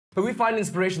But we find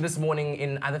inspiration this morning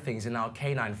in other things, in our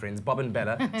canine friends. Bob and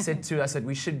Bella said to us that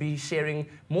we should be sharing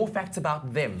more facts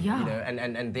about them, you know,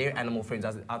 and their animal friends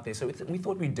out there. So we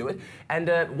thought we'd do it. And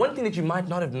one thing that you might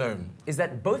not have known is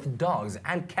that both dogs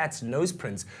and cats' nose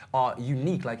prints are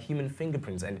unique, like human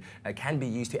fingerprints, and can be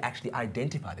used to actually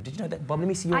identify them. Did you know that, Bob? Let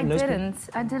me see your nose print.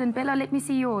 I didn't. Bella, let me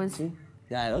see yours. See?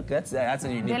 Yeah, look, that's a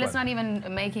unique Bella's one. not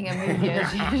even making a move here.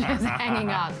 She's just hanging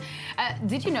out.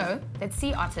 Did you know that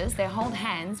sea otters, they hold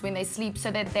hands when they sleep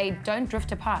so that they don't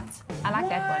drift apart? I like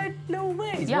that one. No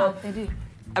way. Yeah, well, they do.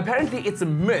 Apparently, it's a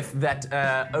myth that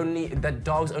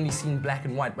dogs only see in black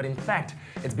and white, but in fact,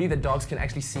 it's believed that dogs can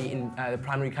actually see in the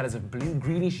primary colors of blue,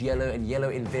 greenish yellow, and yellow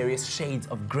in various shades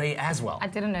of grey as well. I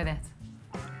didn't know that.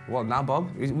 Well, now, Bob,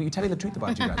 you're telling the truth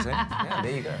about you guys, eh? Yeah,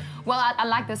 there you go. Well, I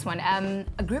like this one.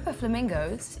 A group of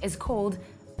flamingos is called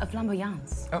a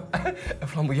flamboyance. Oh, a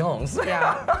flamboyance?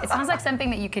 Yeah. It sounds like something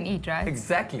that you can eat, right?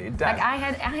 Exactly, it does. Like I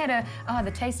had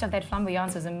the taste of that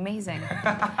flamboyance was amazing.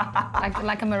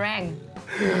 like a meringue.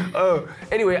 Oh,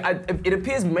 anyway, it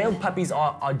appears male puppies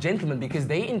are gentlemen because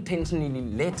they intentionally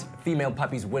let female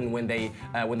puppies win when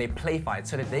they play fight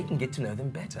so that they can get to know them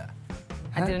better.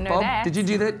 I didn't know Bob, that. Did you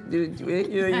do that?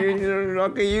 You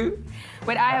rocker, you?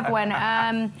 Wait, I have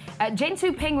one.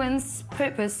 Gentoo penguins'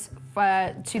 purpose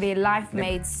to their life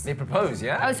mates. They propose,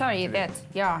 yeah? Oh, sorry, that,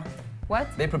 yeah. What?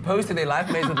 They propose to their life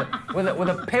mates with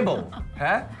a pebble,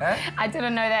 huh? I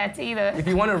didn't know that either. If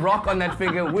you want a rock on that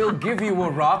finger, we'll give you a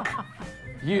rock.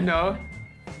 You know.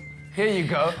 Here you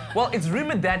go. Well, it's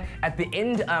rumored that at the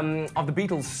end of the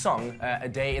Beatles' song, A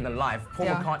Day in the Life, Paul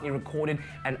McCartney recorded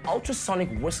an ultrasonic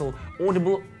whistle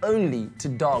audible only to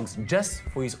dogs, just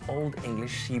for his old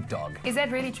English sheepdog. Is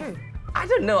that really true? I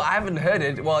don't know. I haven't heard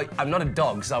it. Well, I'm not a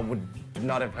dog, so I would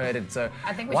not have heard it. So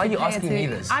I think why are you asking me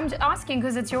this? I'm asking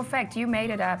because it's your fact. You made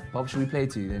it up. Bob, should we play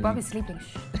it to you then? Bob is sleeping.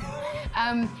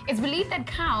 It's believed that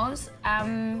cows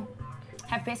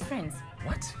have best friends.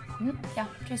 What? Yeah,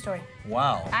 true story.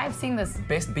 Wow. I've seen this.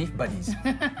 Best beef buddies.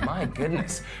 My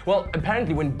goodness. Well,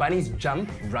 apparently when bunnies jump,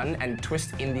 run, and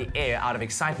twist in the air out of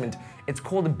excitement, it's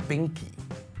called a binky.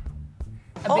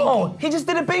 Oh, he just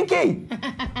did a binky!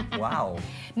 Wow.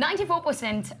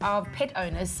 94% of pet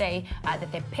owners say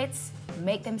that their pets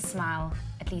make them smile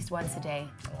at least once a day.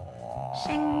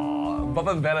 Bob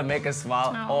and Bella make us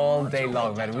smile all day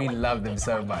long, man. We love them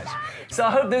so much. So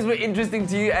I hope those were interesting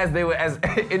to you as they were as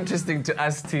interesting to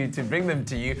us to bring them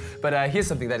to you. But here's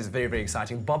something that is very, very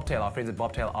exciting. Bobtail, our friends at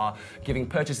Bobtail, are giving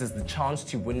purchasers the chance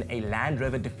to win a Land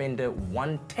Rover Defender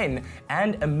 110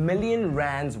 and R1 million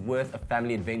worth of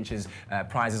family adventures,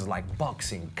 prizes like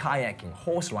boxing, kayaking,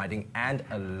 horse riding, and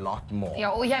a lot more. Yeah,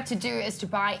 all you have to do is to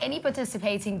buy any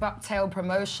participating Bobtail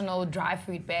promotional dry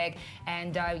food bag,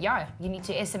 and yeah, you need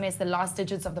to SMS the last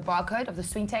digits of the barcode of the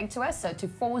swing tag to us, so to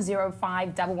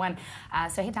 40511.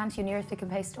 So head down to your nearest Pick n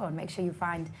Pay store and make sure you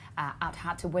find out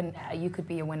how to win. You could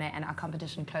be a winner, and our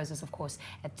competition closes, of course,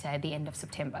 at the end of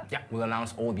September. Yeah, we'll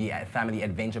announce all the Family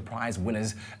Adventure Prize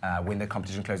winners when the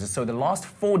competition closes. So the last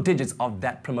 4 digits of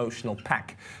that promotional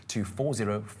pack to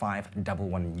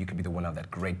 40511. You could be the winner of that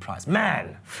great prize.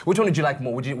 Man, which one would you like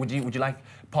more? Would you like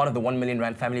part of the R1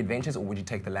 million Family Adventures, or would you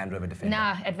take the Land Rover Defender?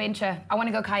 Nah, adventure. I want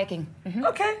to go kayaking.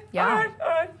 Okay. Yeah. All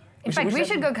right. In fact, we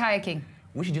should go kayaking.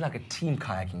 We should do like a team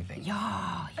kayaking thing.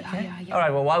 Yeah. All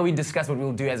right, well, while we discuss what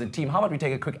we'll do as a team, how about we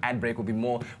take a quick ad break? We'll be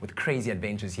more with crazy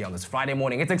adventures here on this Friday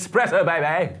morning. It's Espresso,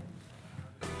 baby!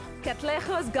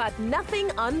 Katlejo's got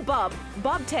nothing on Bob.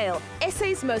 Bobtail,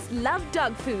 SA's most loved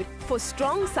dog food for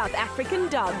strong South African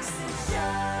dogs.